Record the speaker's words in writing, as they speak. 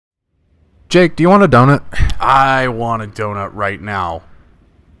Jake, do you want a donut? I want a donut right now.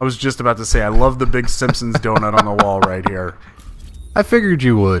 I was just about to say, I love the big Simpsons donut on the wall right here. I figured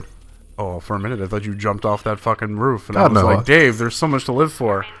you would. Oh, for a minute, I thought you jumped off that fucking roof. And God, I was no. like, Dave, there's so much to live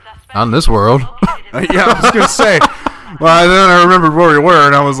for. Not in this world. Yeah, I was going to say. Well, then I remembered where we were,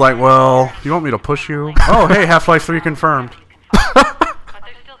 and I was like, well, do you want me to push you? Oh, hey, Half-Life 3 confirmed. But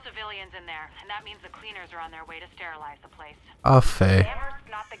there's still civilians in there, and that means the cleaners are on their way to sterilize the place. Oh, Faye. Amber's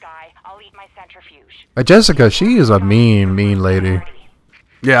not the guy. I'll eat my centrifuge. Jessica, she is a mean, mean lady.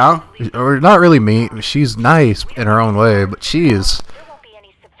 Yeah? Or not really mean. She's nice in her own way, but she is... There won't be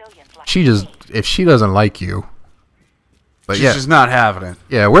any civilians left. She just... If she doesn't like you... But She's yeah, just not having it.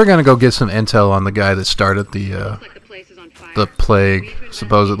 yeah, we're gonna go get some intel on the guy that started the plague,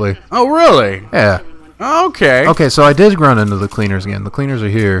 supposedly. Oh, really? Yeah. Okay. Okay, so I did run into the cleaners again. The cleaners are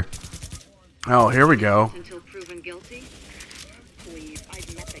here. Oh, here we go.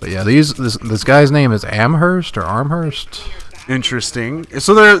 But yeah, this guy's name is Amherst or Armhurst. Interesting.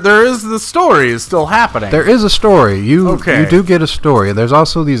 So there is the story is still happening. There is a story. You Okay. do get a story. There's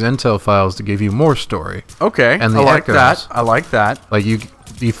also these intel files to give you more story. Okay. And the I like echoes. that. I like that. Like you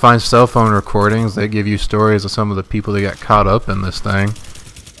find cell phone recordings that give you stories of some of the people that got caught up in this thing.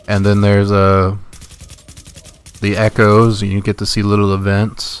 And then there's the echoes, and you get to see little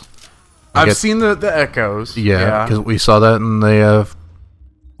events. I've seen the echoes. Yeah, because we saw that in the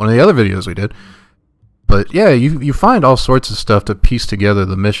one of the other videos we did. But yeah, you find all sorts of stuff to piece together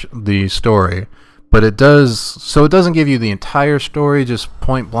the story, but it doesn't give you the entire story just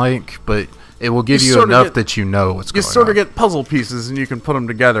point blank, but it will give you enough that you know what's going on. You sort of get puzzle pieces and you can put them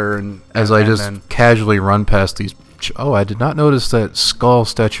together. And I just casually run past these. Oh, I did not notice that skull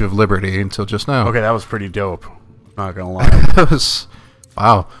Statue of Liberty until just now. Okay, that was pretty dope. Not gonna lie. That was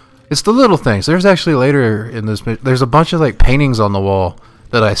wow. It's the little things. There's actually later in this. There's a bunch of like paintings on the wall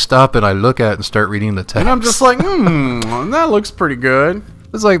that I stop and I look at and start reading the text. And I'm just like, that looks pretty good.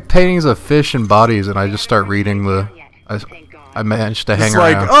 It's like paintings of fish and bodies, and I just start reading the. I managed to hang It's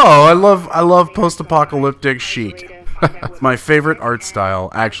around. like, oh, I love post-apocalyptic chic. It's my favorite art style.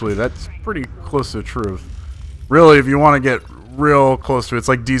 Actually, that's pretty close to the truth. Really, if you want to get real close to it, it's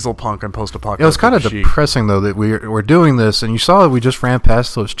like diesel punk and post-apocalyptic. It was kind of chic. depressing though that we're doing this, and you saw that we just ran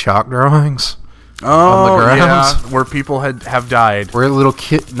past those chalk drawings. Oh, on the yeah, grounds. where people have died. We're little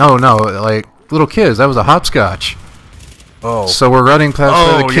kid. No, like little kids. That was a hopscotch. Oh, So we're running past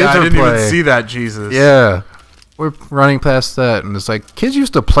where the kids I are didn't playing. even see that. Jesus. Yeah, we're running past that, and it's like kids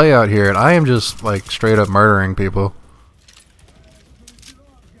used to play out here, and I am just like straight up murdering people.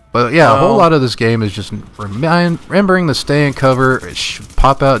 But yeah, a whole lot of this game is just remembering to stay in cover,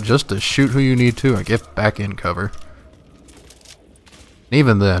 pop out just to shoot who you need to, and get back in cover.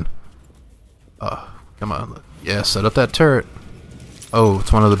 Even then, come on, yeah, set up that turret. Oh,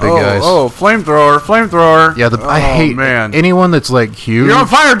 it's one of the big guys. Oh, flamethrower. Yeah, I hate anyone that's like huge. You're on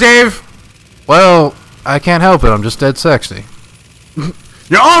fire, Dave. Well, I can't help it. I'm just dead sexy.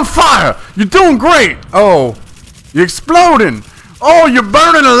 You're on fire. You're doing great. Oh, you're exploding. Oh, you're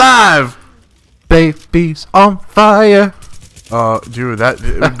burning alive. Baby's on fire. Dude, it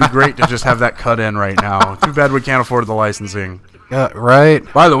would be great to just have that cut in right now. Too bad we can't afford the licensing. Yeah, right.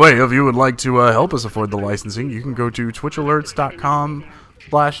 By the way, if you would like to help us afford the licensing, you can go to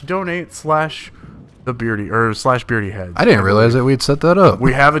twitchalerts.com/donate/the/beardyhead. I didn't realize that we'd set that up.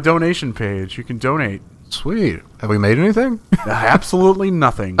 We have a donation page. You can donate. Sweet. Have we made anything? Absolutely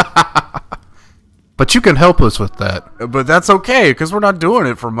nothing. But you can help us with that. But that's okay, because we're not doing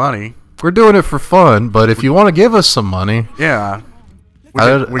it for money. We're doing it for fun, but if you want to give us some money... Yeah.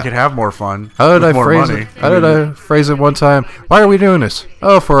 We could have more fun. How did I phrase it one time? Why are we doing this?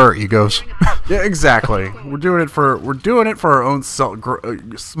 Oh, for our egos. Yeah, exactly. We're doing it for our own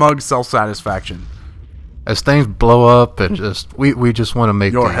smug self-satisfaction. As things blow up and we just want to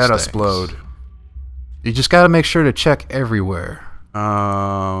make your these head things. explode. You just got to make sure to check everywhere.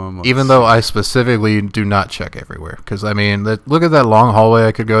 Even though I specifically do not check everywhere, because I mean, look at that long hallway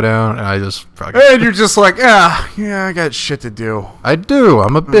I could go down, and I just. And you're just like, yeah, I got shit to do. I do.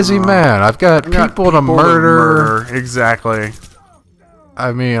 I'm a busy man. I've got people to murder. Exactly.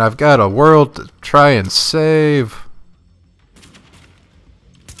 I mean, I've got a world to try and save.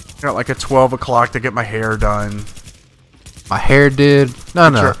 Got like a 12 o'clock to get my hair done. My hair did.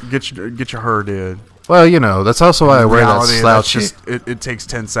 No. Get your hair did. Well, you know, that's also why I wear that slouchy. It takes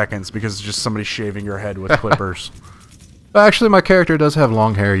 10 seconds because it's just somebody shaving your head with clippers. Actually, my character does have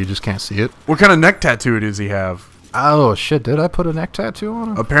long hair. You just can't see it. What kind of neck tattoo does he have? Oh, shit. Did I put a neck tattoo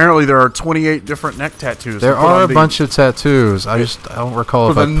on him? Apparently, there are 28 different neck tattoos. There are a bunch of tattoos. I don't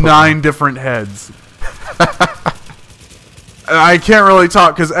recall if I put 9 different heads. I can't really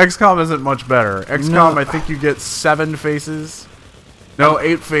talk because XCOM isn't much better. XCOM, I think you get 7 faces. No,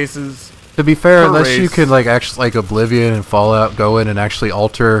 8 faces. To be fair, per unless race. you could like actually like Oblivion and Fallout, go in and actually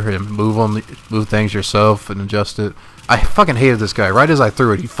alter and move things yourself and adjust it. I fucking hated this guy. Right as I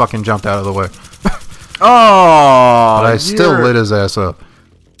threw it, he fucking jumped out of the way. Oh, but I still lit his ass up.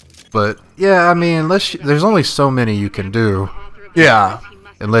 But yeah, I mean, there's only so many you can do. Yeah.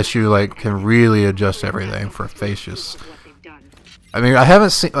 Unless you like can really adjust everything for faces. I mean, I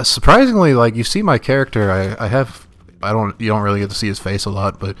haven't seen. Surprisingly, like you see my character, you don't really get to see his face a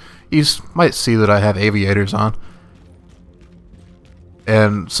lot, but you might see that I have aviators on.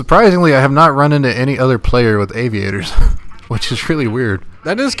 And surprisingly, I have not run into any other player with aviators, which is really weird.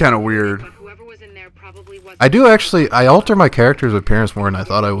 That is kind of weird. I alter my character's appearance more than I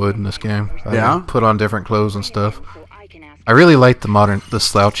thought I would in this game. Yeah? I put on different clothes and stuff. I really like the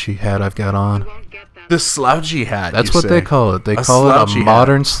slouchy hat I've got on. The slouchy hat. That's what they call it. They call it a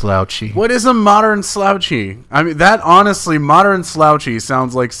modern slouchy. What is a modern slouchy? I mean, that honestly, modern slouchy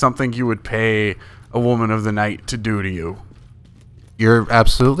sounds like something you would pay a woman of the night to do to you. You're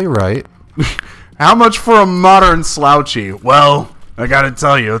absolutely right. How much for a modern slouchy? Well, I gotta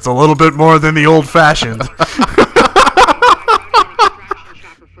tell you, it's a little bit more than the old-fashioned.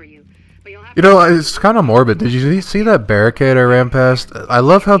 You know, it's kind of morbid. Did you see that barricade I ran past? I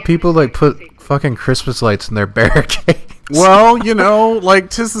love how people like put fucking Christmas lights in their barricades. Well, you know, like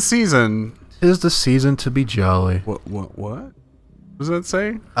 'tis the season. 'Tis the season to be jolly. What does that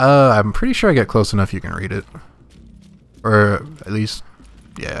say? I'm pretty sure I get close enough you can read it. Or at least,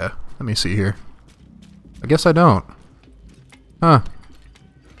 yeah. Let me see here. I guess I don't. Huh.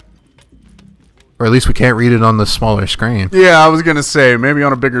 Or at least we can't read it on the smaller screen. Yeah, I was gonna say, maybe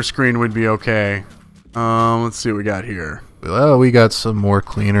on a bigger screen would be okay. Let's see what we got here. Well, we got some more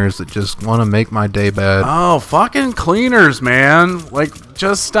cleaners that just want to make my day bad. Oh, fucking cleaners, man. Like,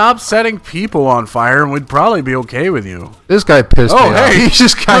 just stop setting people on fire and we'd probably be okay with you. This guy pissed me off. Oh, hey, He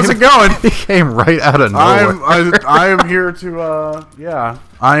just how's it going? He came right out of nowhere. I am here to,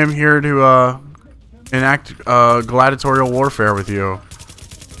 I am here to, enact, gladiatorial warfare with you.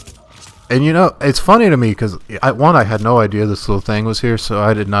 And you know, it's funny to me because, I had no idea this little thing was here, so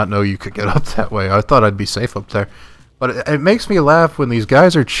I did not know you could get up that way. I thought I'd be safe up there. But it makes me laugh when these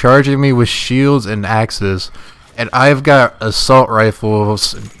guys are charging me with shields and axes, and I've got assault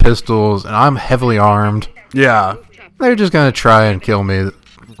rifles and pistols, and I'm heavily armed. Yeah. They're just going to try and kill me,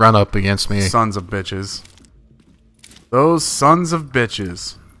 run up against me. Sons of bitches. Those sons of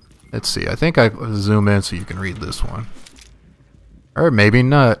bitches. Let's see, I think I zoom in so you can read this one. Or maybe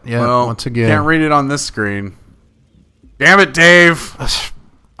not. Yeah, well, once again. Can't read it on this screen. Damn it, Dave.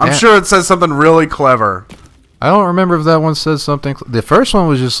 I'm Damn. sure it says something really clever. I don't remember if that one says something. The first one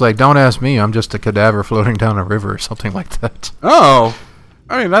was just like, don't ask me, I'm just a cadaver floating down a river or something like that. Oh.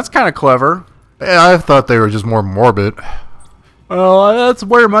 I mean, that's kind of clever. Yeah, I thought they were just more morbid. Well, that's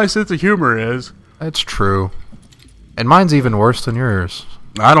where my sense of humor is. That's true. And mine's even worse than yours.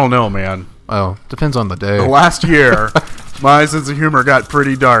 I don't know, man. Well, depends on the day. The last year, my sense of humor got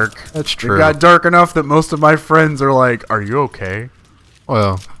pretty dark. That's true. It got dark enough that most of my friends are like, are you okay?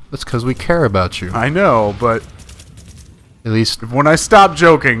 Well, that's because we care about you. I know, but At least. when I stop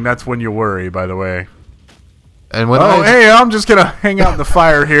joking, that's when you worry, by the way. And when Hey, I'm just going to hang out in the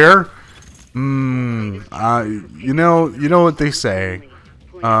fire here. You know what they say.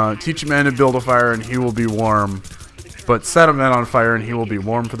 Teach a man to build a fire and he will be warm. But set a man on fire and he will be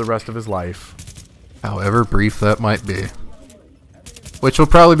warm for the rest of his life. However brief that might be. Which will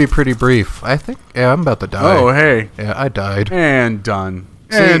probably be pretty brief. I think, yeah, I'm about to die. Oh, hey. Yeah, I died. And done.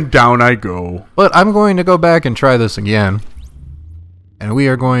 See? And down I go. But I'm going to go back and try this again. And we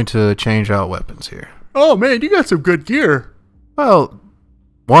are going to change out weapons here. Oh, man, you got some good gear. Well,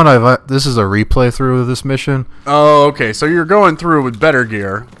 this is a replay through of this mission. Oh, okay. So you're going through with better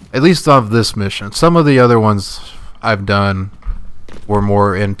gear. At least of this mission. Some of the other ones I've done were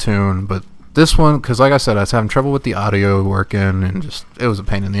more in tune, but this one, because like I said, I was having trouble with the audio working, and just it was a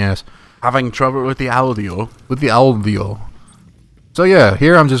pain in the ass. Having trouble with the audio. So yeah,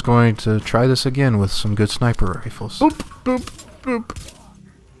 here I'm just going to try this again with some good sniper rifles. Boop, boop, boop.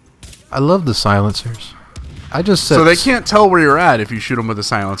 I love the silencers. I just said So they can't tell where you're at if you shoot them with a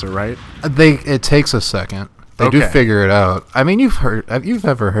silencer, right? It takes a second. They do figure it out. I mean, you've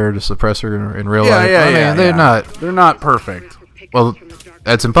ever heard a suppressor in real life? Yeah, They're not perfect. Well,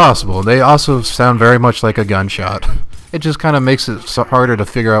 that's impossible. They also sound very much like a gunshot. It just kind of makes it harder to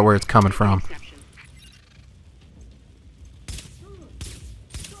figure out where it's coming from.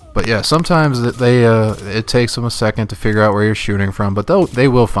 But yeah, sometimes it takes them a second to figure out where you're shooting from, but they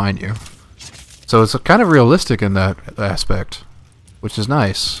will find you. So it's kind of realistic in that aspect, which is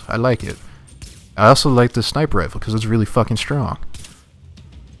nice. I like it. I also like the sniper rifle because it's really fucking strong.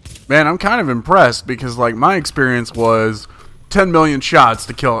 Man, I'm kind of impressed because, like, my experience was 10 million shots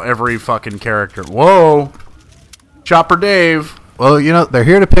to kill every fucking character. Whoa! Chopper Dave! Well, you know, they're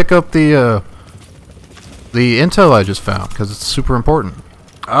here to pick up the intel I just found because it's super important.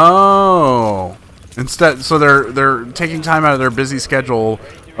 Oh. Instead, so they're taking time out of their busy schedule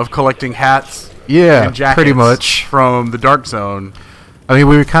of collecting hats Yeah, and jackets pretty much. from the Dark Zone. I mean,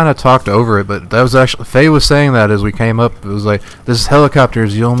 we kind of talked over it, but that was actually... Faye was saying that as we came up. It was like, this helicopter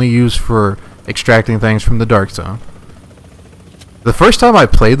is only used for extracting things from the Dark Zone. The first time I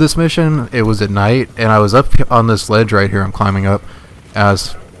played this mission, it was at night, and I was up on this ledge right here I'm climbing up. And I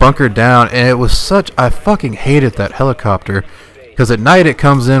was bunkered down, and it was such... I fucking hated that helicopter, because at night it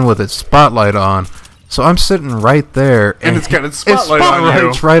comes in with its spotlight on. So I'm sitting right there, And it's got its spotlight on you.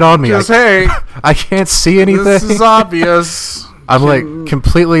 Spotlight's right on me. Just, hey, I can't see anything. this is obvious. I'm like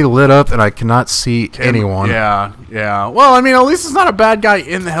completely lit up and I cannot see anyone. Yeah, yeah. Well, I mean, at least it's not a bad guy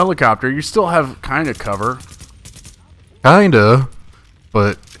in the helicopter. You still have kind of cover. Kinda.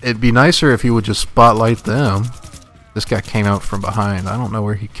 But it'd be nicer if he would just spotlight them. This guy came out from behind. I don't know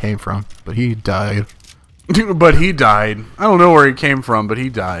where he came from, but he died. But he died. I don't know where he came from, but he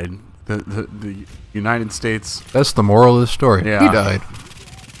died. The United States. That's the moral of the story. Yeah. He died.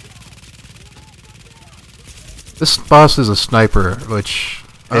 This boss is a sniper, which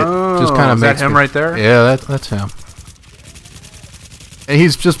just kind of is makes that him me, right there? Yeah, that's him. And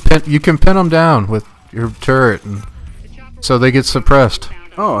he's just you can pin them down with your turret, and so they get suppressed.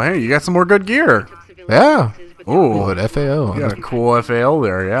 Oh, hey, you got some more good gear. Yeah. Oh, What FAL? you got a cool FAL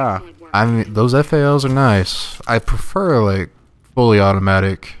there, yeah. I mean, those FALs are nice. I prefer like fully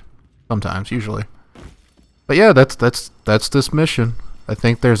automatic sometimes, usually. But yeah, that's this mission. I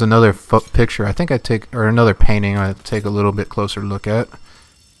think there's another picture. I think another painting. I take a little bit closer look at.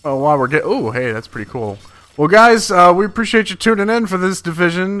 Oh, while we're oh, hey, that's pretty cool. Well, guys, we appreciate you tuning in for this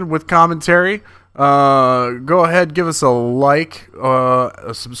division with commentary. Go ahead, give us a like,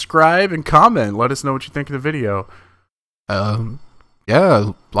 a subscribe, and comment. Let us know what you think of the video.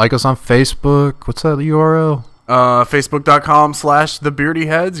 Yeah, like us on Facebook. What's that URL?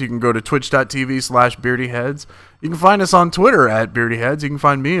 Facebook.com/TheBeardyHeads. You can go to Twitch.tv/BeardyHeads. You can find us on Twitter at BeardyHeads. You can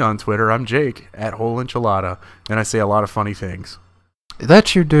find me on Twitter. I'm Jake at Whole Enchilada, and I say a lot of funny things.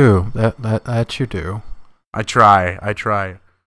 That you do. That you do. I try.